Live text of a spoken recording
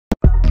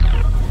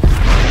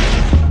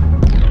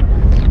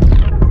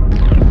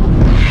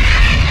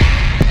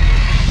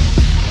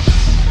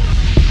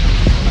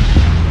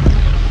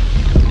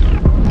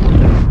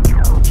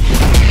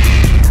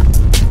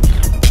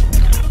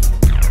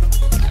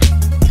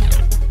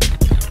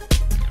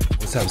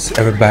What's up,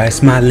 everybody?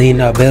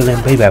 Smiling up, building,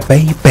 baby.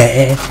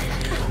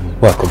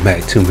 Welcome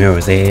back to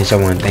Mirror's Edge. I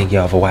want to thank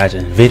y'all for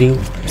watching the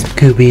video.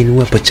 Could be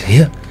anywhere but you're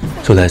here.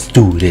 So let's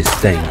do this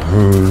thing,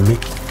 heard me?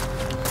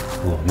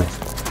 Oh,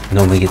 man.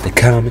 Don't forget to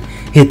comment,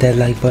 hit that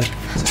like button,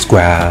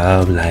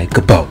 subscribe like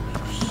a boss.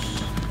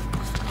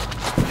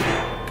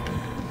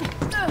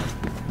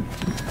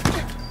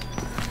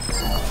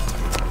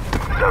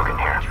 Logan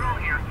here.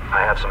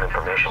 I have some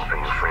information for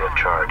you free of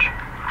charge.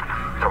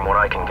 From what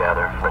I can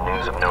gather, the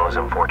news of Noah's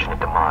unfortunate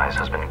demise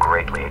has been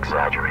greatly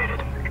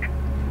exaggerated.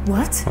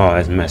 What? Oh,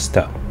 that's messed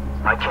up.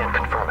 I can't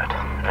confirm it,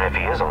 and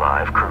if he is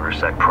alive,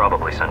 Krugersec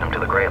probably sent him to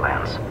the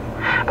Greylands.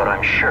 But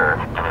I'm sure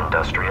an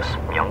industrious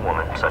young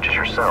woman such as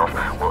yourself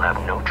will have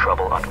no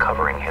trouble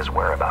uncovering his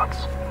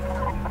whereabouts.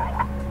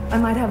 I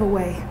might have a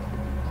way.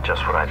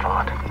 Just what I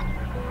thought.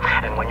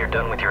 And when you're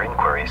done with your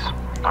inquiries,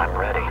 I'm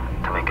ready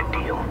to make a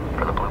deal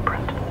for the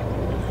blueprint.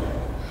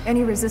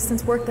 Any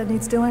resistance work that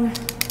needs doing?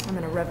 I'm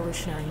in a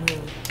revolutionary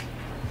mood.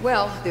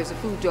 Well, there's a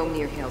food dome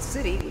near Hell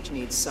City, which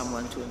needs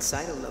someone to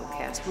incite a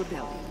low-caste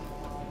rebellion.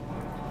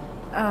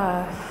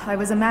 I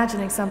was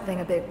imagining something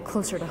a bit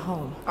closer to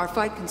home. Our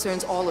fight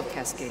concerns all of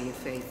Cascadia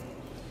Faith.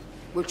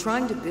 We're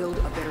trying to build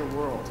a better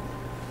world.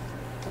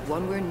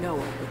 One where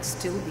Noah would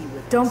still be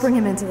with us. Don't bring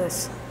him into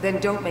this. Then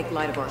don't make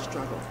light of our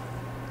struggle.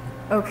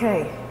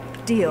 Okay,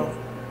 deal.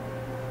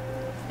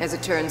 As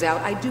it turns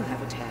out, I do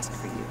have a task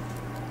for you.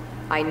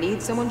 I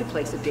need someone to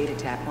place a data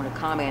tap on a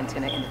comm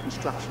antenna in the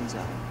construction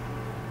zone.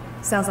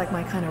 Sounds like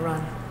my kind of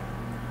run.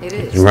 It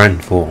is. Run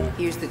for him.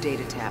 Here's the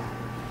data tap.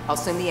 I'll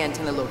send the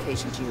antenna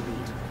location to your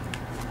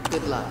lead.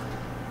 Good luck.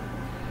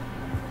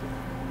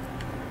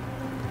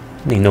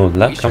 Need no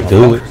luck. Come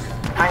do it.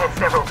 I had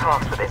several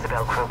talks with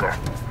Isabel Kruger.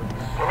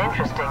 An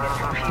interesting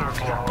and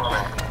confused young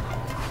woman.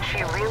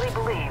 She really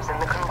believes in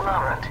the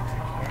conglomerate.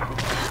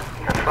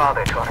 Her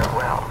father taught her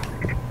well.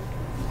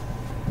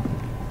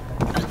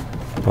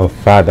 Oh,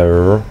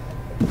 father.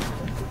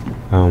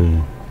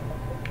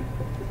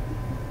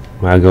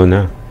 Where I go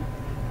now?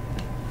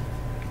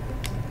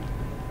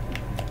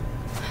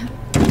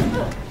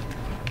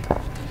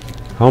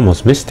 I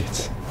almost missed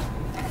it.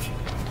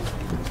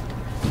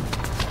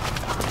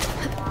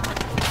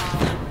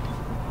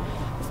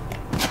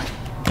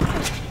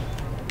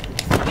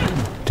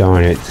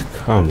 Darn it.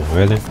 Come on,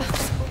 really?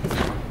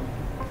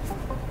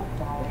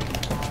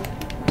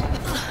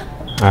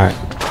 Alright.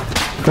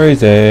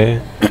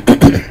 Crazy.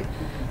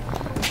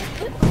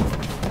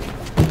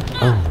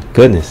 Oh,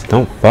 goodness.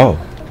 Don't fall.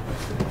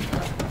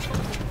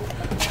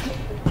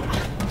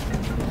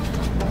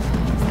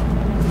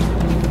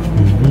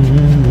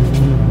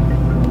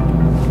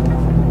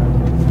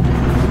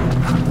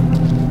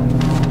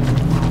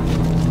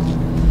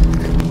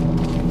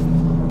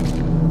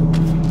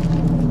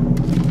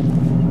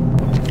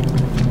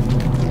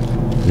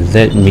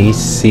 Let me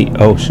see.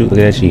 Oh shoot, look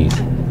at that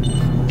cheese.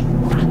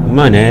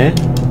 Money.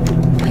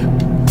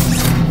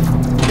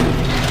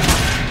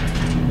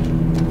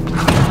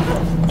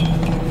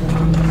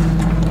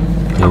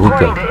 Here we go.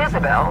 According to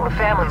Isabel, the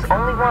families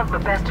only want the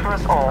best for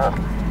us all.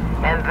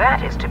 And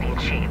that is to be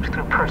achieved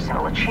through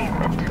personal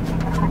achievement.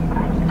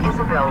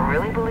 Isabel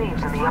really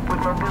believes in the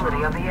upward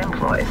mobility of the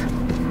employees.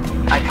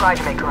 I tried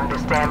to make her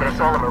understand that it's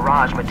all a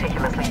mirage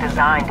meticulously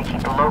designed to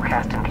keep the low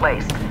caste in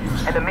place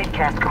and the mid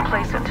caste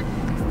complacent.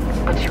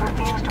 But she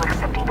refused to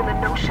accept even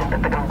the notion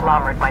that the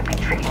conglomerate might be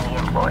tricking the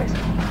employees.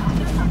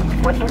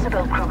 What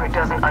Isabel Kruger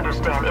doesn't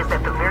understand is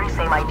that the very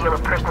same ideal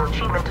of personal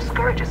achievement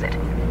discourages it.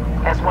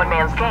 As one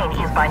man's gain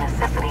is by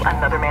necessity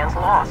another man's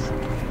loss.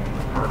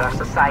 With our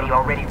society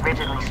already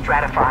rigidly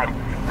stratified,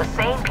 the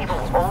same people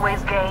will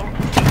always gain,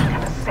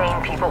 and the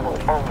same people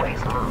will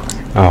always lose.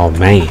 Oh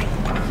man.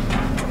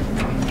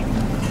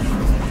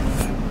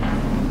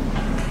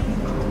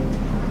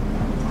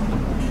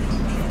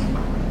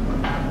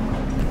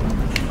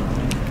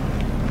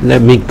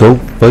 Let me go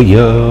for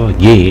you,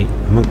 yeah.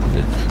 I'm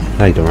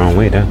like the wrong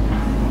way though.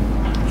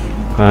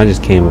 I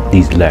just came up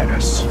these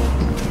ladders.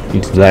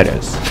 These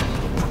ladders.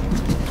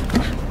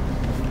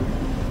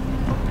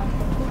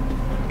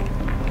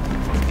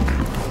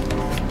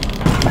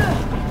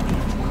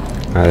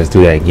 Alright, let's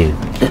do that again.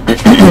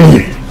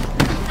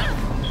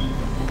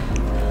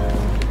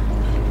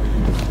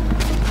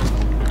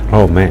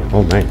 Oh man,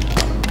 oh man.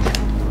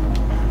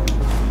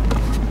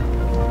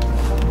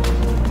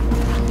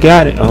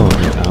 Got it. Oh,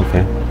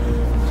 okay.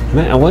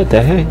 Man, what the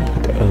heck?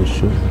 Oh,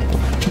 shoot.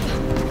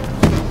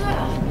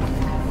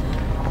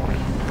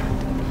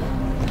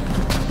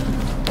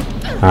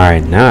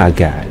 Alright, now I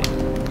got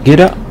it. Get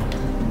up.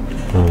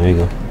 Oh, there you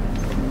go.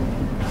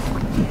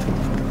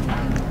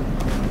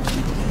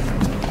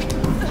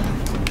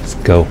 Let's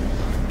go.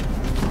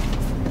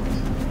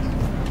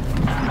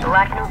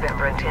 Black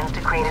November intends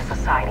to create a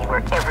society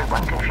where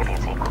everyone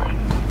contributes equally,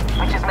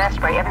 which is matched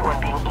by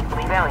everyone being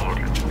equally valued.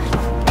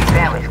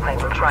 Families claim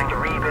we're trying to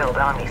rebuild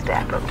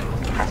Omnistat, but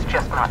that's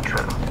just not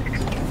true.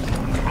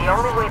 The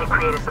only way to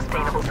create a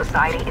sustainable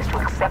society is to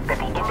accept that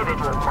the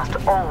individual must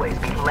always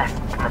be less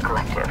than the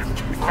collective,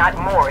 not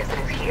more as it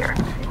is here,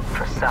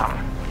 for some.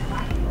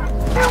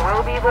 There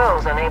will be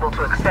those unable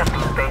to accept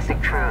these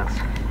basic truths.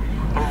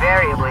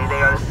 Invariably,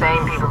 they are the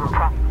same people who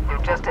there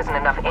just isn't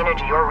enough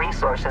energy or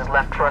resources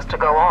left for us to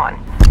go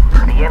on.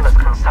 The endless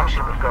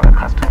consumption we've grown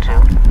accustomed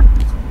to.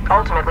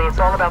 Ultimately, it's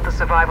all about the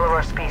survival of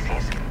our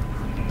species.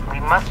 We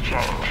must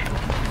change,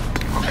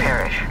 or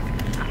perish.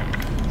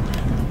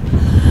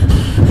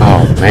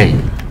 Oh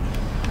man.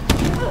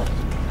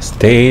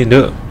 Stand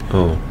up.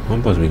 Oh,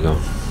 I'm supposed to be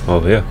going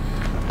over here.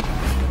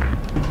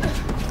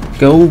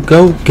 Go,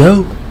 go,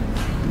 go.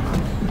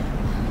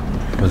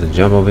 Was it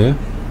jump over here?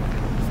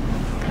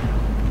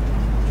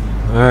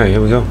 Alright,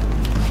 here we go.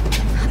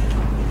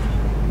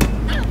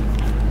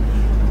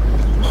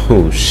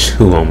 Oh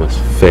shoot, almost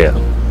fell.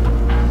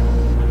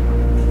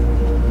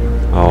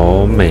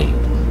 Oh man.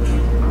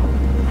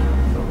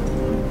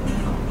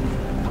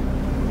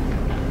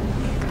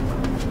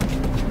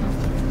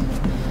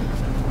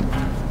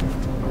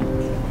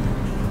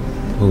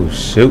 Oh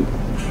shoot.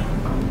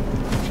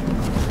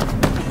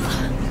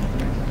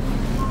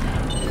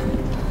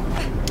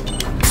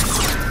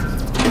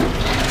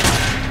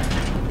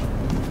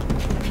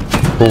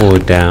 Pull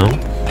down.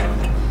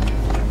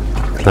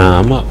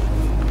 Climb up.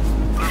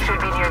 You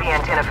should be near the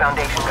antenna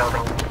foundation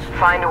building.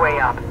 Find a way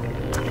up.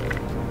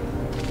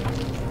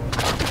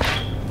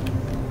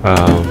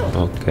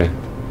 Okay.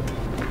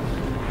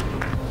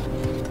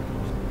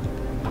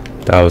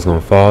 Thought I was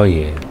gonna fall,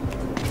 yeah.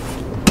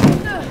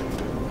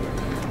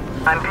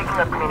 I'm picking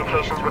up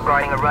communications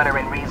regarding a runner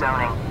in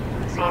rezoning.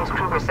 Seems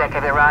KrugerSec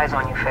have their eyes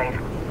on you, Faith.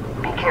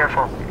 Be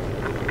careful.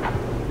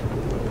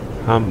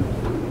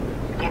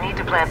 You need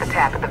to plant the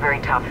tap at the very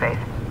top, Faith.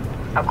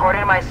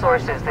 According to my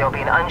sources, there'll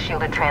be an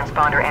unshielded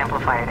transponder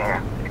amplifier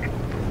there.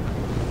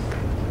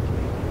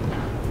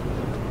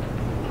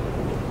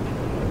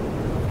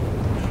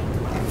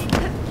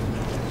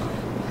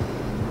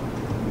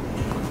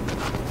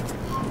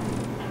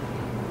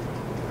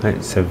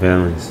 Right,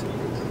 surveillance.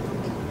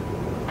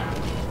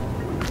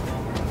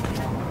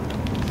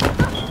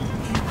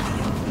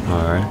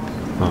 Alright.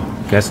 Oh,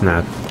 guess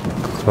not.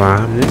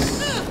 Climb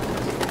this.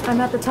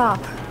 I'm at the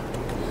top.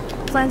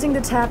 Planting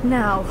the tap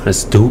now.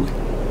 Let's do it.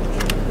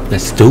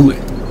 Let's do it.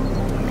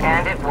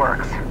 And it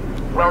works.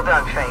 Well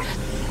done, Faith.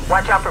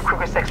 Watch out for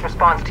KrugerSec's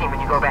response team when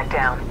you go back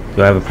down.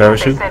 Do I have a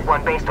parachute? They sent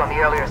one based on the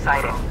earlier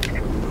sighting.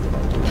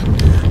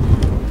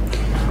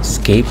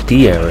 Escape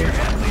the area.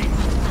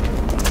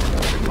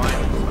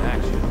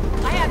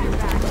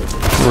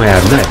 I don't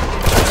have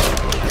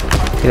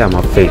nothing. Get out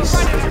of my face.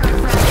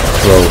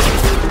 Bro.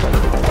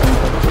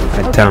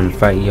 Got time to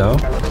fight, y'all.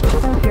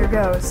 Here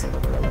goes.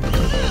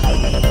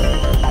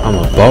 I'm a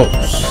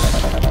boss.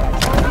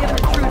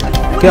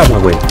 Get out of my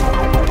way.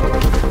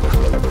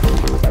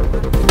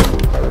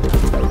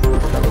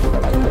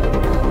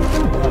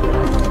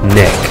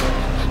 Neck.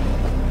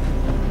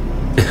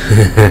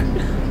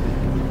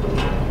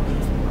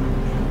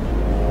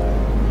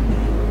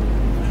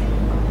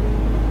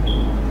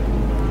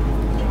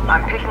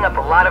 I'm picking up a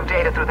lot of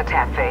data through the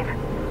tap, Faith.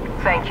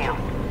 Thank you.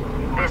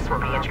 This will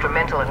be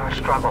instrumental in our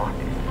struggle.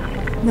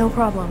 No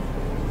problem.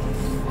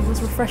 It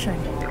was refreshing.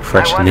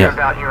 Fresh I wonder neck.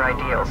 about your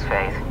ideals,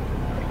 Faith.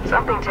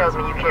 Something tells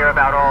me you care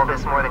about all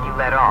this more than you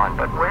let on,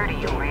 but where do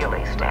you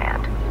really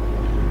stand?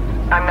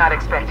 I'm not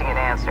expecting an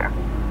answer.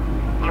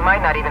 You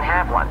might not even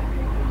have one,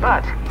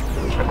 but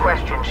the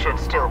question should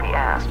still be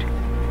asked.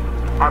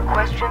 Our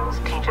questions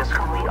teach us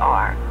who we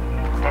are,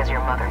 as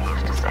your mother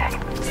used to say.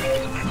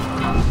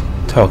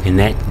 Talking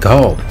that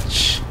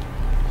garbage.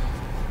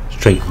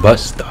 Straight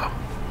buster.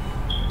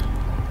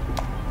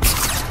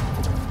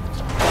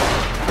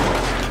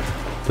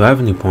 Do I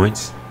have any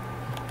points?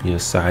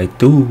 Yes, I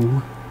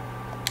do.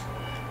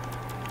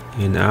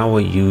 And I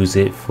will use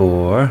it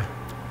for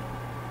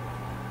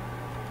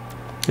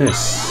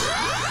this.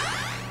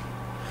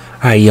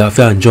 Alright, y'all, if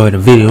y'all enjoyed the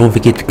video, don't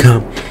forget to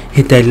come,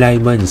 hit that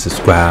like button,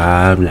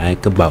 subscribe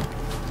like a boss.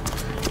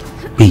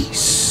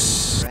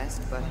 Peace.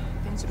 But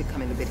things are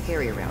becoming a bit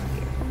hairy around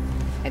here,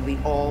 and we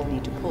all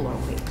need to pull our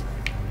weight.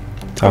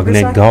 Talking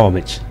that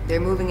garbage. They're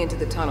moving into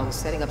the tunnels,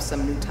 setting up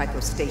some new type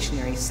of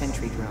stationary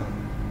sentry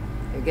drone.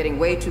 They're getting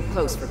way too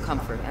close for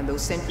comfort, and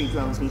those sentry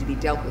drones need to be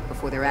dealt with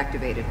before they're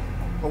activated,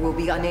 or we'll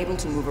be unable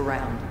to move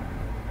around.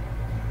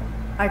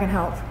 I can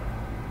help.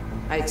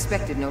 I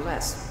expected no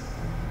less.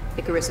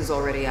 Icarus is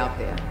already out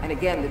there, and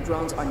again, the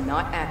drones are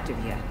not active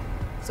yet,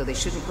 so they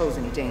shouldn't pose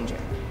any danger.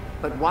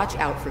 But watch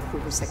out for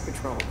KrugerSec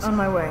patrols. On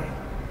my way.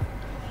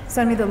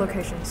 Send me the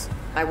locations.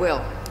 I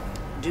will.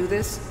 Do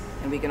this,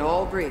 and we can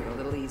all breathe a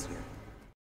little easier.